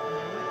mission.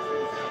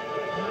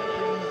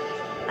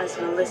 As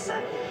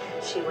Melissa,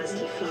 she was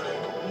defeated.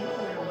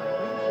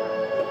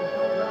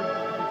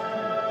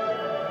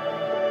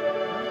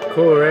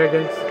 cool, right,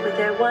 guys? With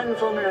their one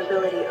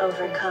vulnerability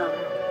overcome,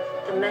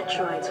 the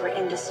Metroids were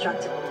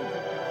indestructible.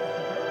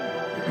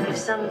 If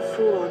some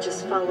fool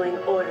just following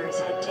orders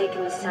had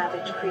taken the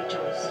savage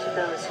creatures to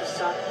those who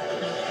sought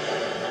them.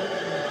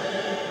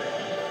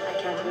 I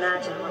can't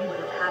imagine what would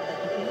have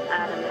happened if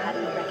Adam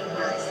hadn't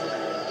recognized them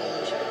in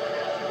danger.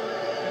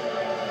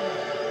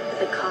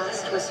 The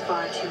cost was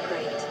far too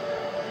great.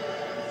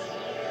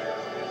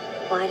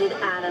 Why did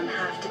Adam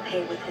have to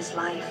pay with his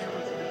life?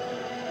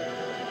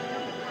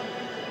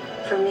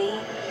 For me,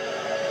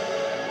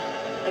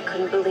 I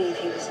couldn't believe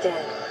he was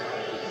dead.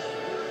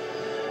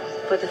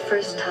 For the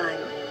first time,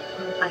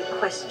 I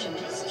questioned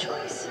his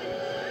choice.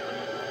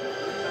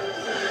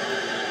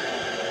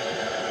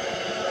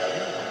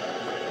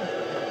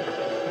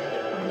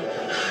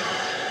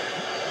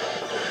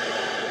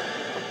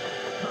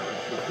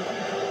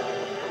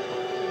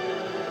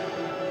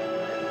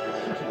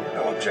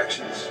 No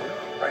objections,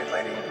 right,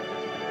 lady?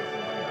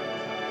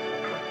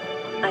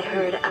 I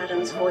heard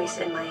Adam's voice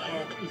in my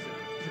head.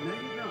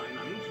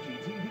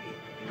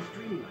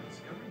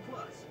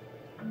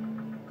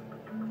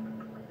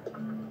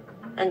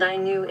 And I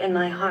knew in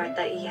my heart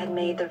that he had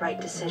made the right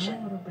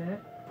decision.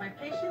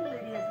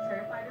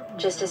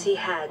 Just as he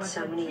had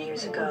so many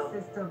years ago.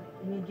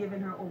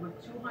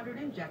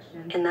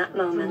 In that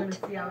moment,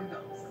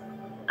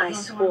 I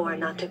swore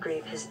not to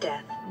grieve his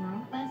death.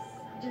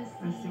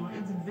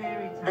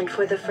 And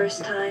for the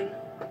first time,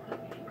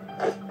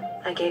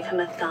 I gave him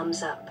a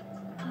thumbs up.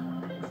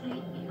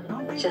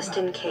 Just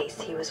in case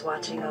he was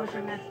watching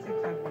over me.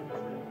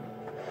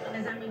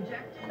 As I'm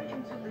injected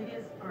into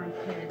Lydia's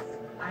armpits,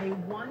 I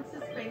want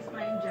to space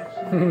my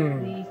injections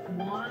at least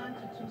 1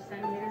 to 2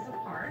 centimeters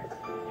apart,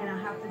 and I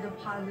have to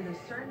deposit a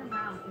certain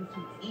amount into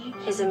each.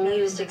 His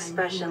amused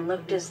expression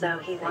looked as though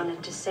he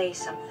wanted to say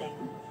something.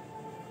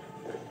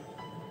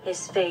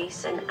 His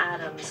face and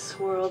Adam's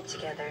swirled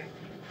together.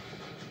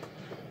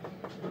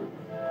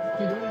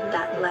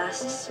 That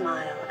last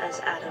smile as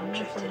Adam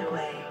drifted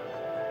away.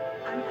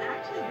 I'm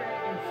actually very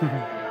impressed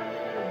at how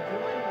you're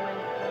doing when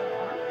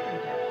armpit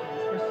injections.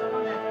 For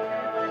someone that's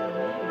terrified of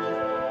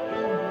needles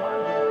in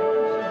bloggers,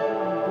 I think she's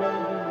doing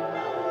really, really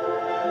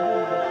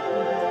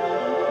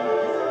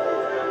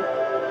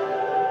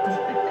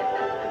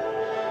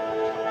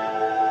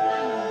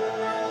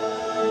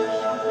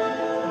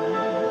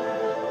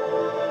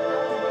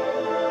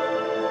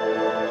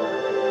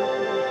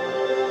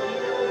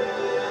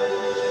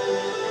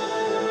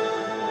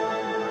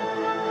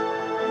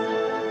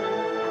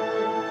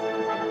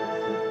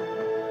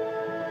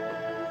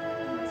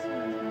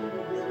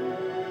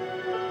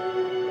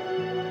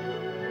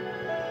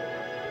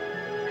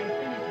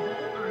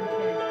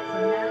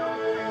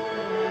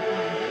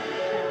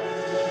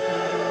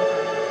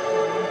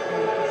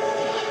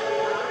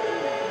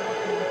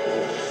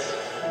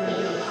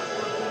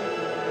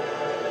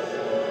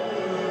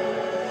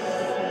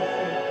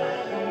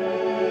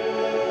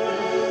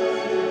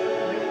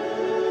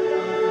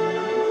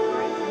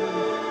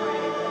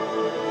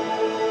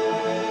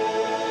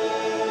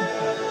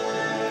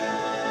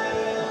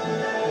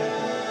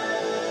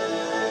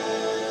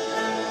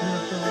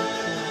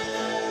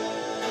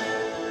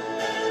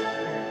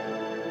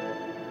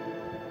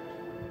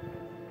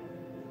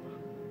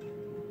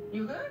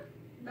You good?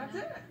 That's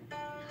it.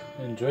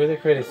 Enjoy the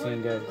credit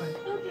scene, guys.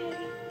 Okay.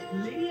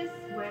 Lydia's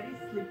sweaty,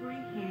 slippery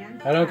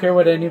hands. I don't care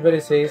what anybody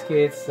says,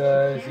 kids.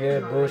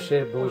 Yeah,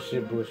 bullshit,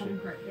 bullshit, bullshit.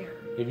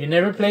 If you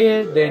never play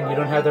it, then you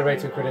don't have the right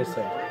to criticize.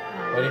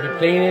 But if you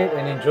played it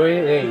and enjoy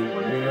it, hey,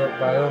 you're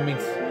by all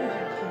means,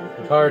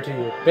 power to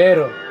you.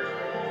 Pero,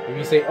 if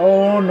you say,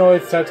 oh no,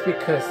 it sucks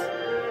because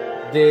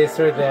this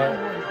or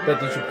that, but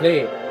did you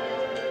play it?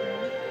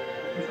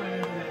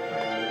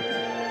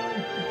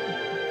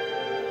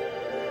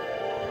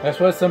 That's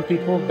what some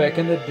people back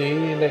in the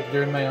day, like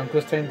during my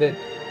uncle's time, that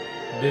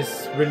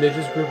this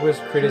religious group was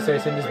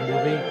criticizing this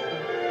movie,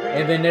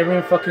 and they never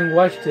even fucking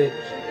watched it,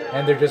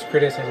 and they're just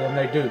criticizing. I'm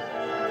like, dude,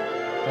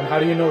 and how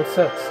do you know it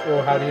sucks?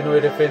 Or how do you know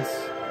it offends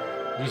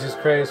Jesus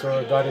Christ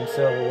or God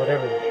himself or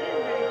whatever?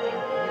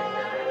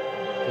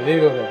 So there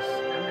you go, guys.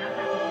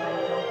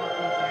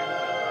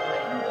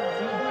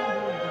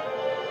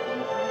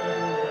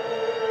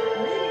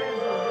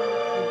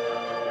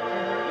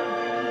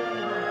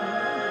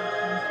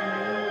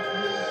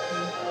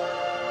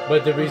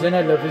 But the reason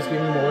I love this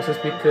game most is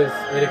because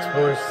it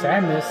explores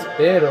Samus,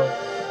 pero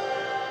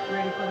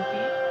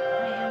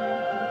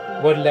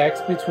what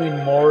lacks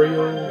between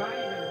Mario,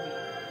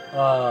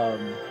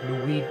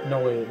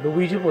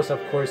 Luigi was, of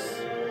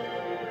course,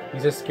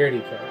 he's a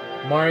scaredy cat.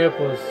 Mario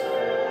was,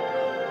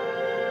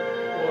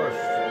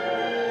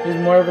 he's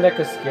more of like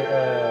a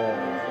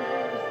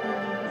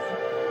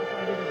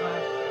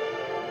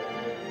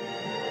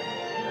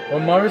well,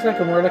 Mario's like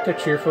more like a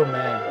cheerful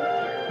man.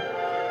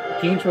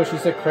 Peach, well,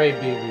 she's a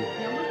crybaby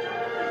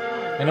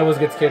and always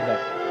gets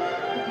kidnapped.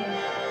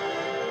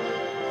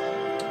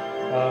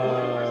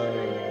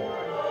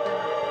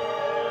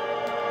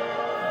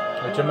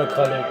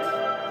 Whatchamacallit?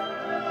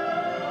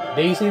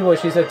 Daisy, well,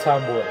 she's a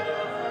tomboy.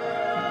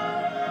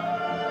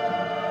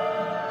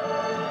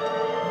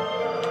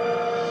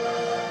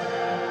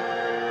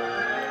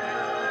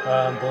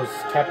 Pues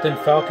Captain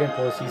Falcon,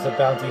 pues he's a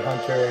bounty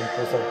hunter, and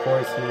pues of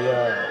course he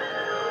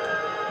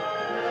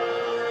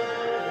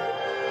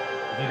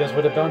does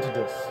what a bounty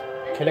does: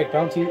 collect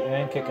bounty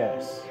and kick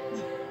ass.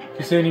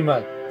 ¿Qué soy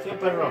animal? Sí,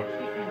 perro.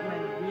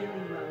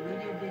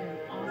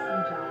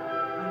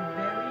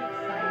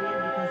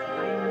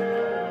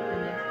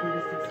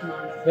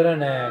 Pero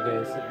nah,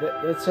 guys,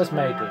 that's just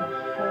my thing.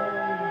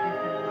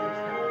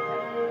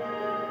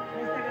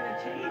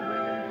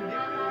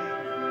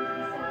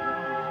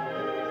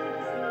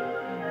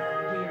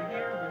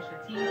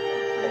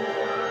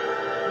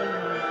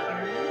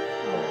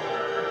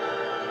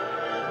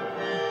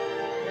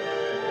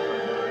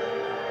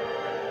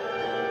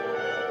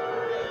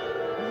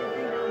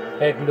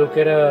 Heck, look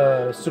at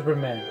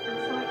Superman.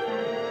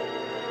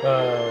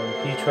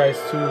 He tries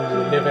to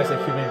live as a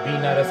human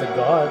being, not as a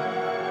god.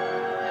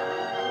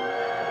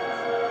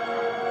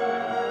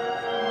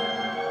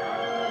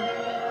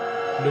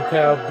 Look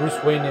how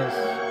Bruce Wayne is.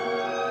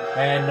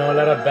 And I know a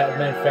lot of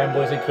Batman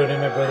fanboys, including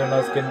my brother,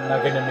 not gonna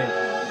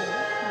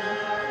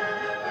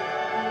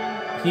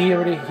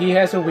admit. He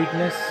has a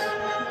weakness,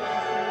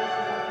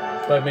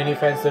 but many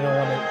fans don't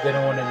want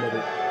to admit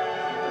it.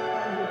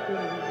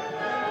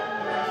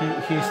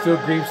 He still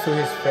grieves to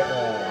his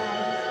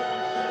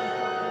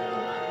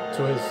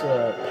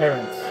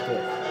parents'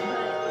 death.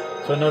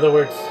 So in other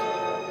words,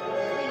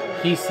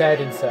 he's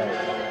sad inside.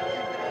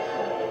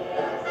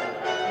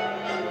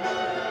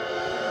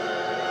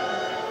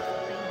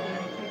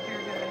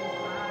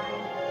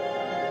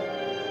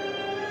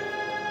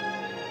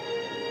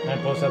 And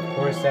plus, of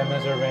course, Sam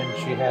Mazarin,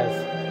 she has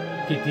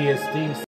PTSD.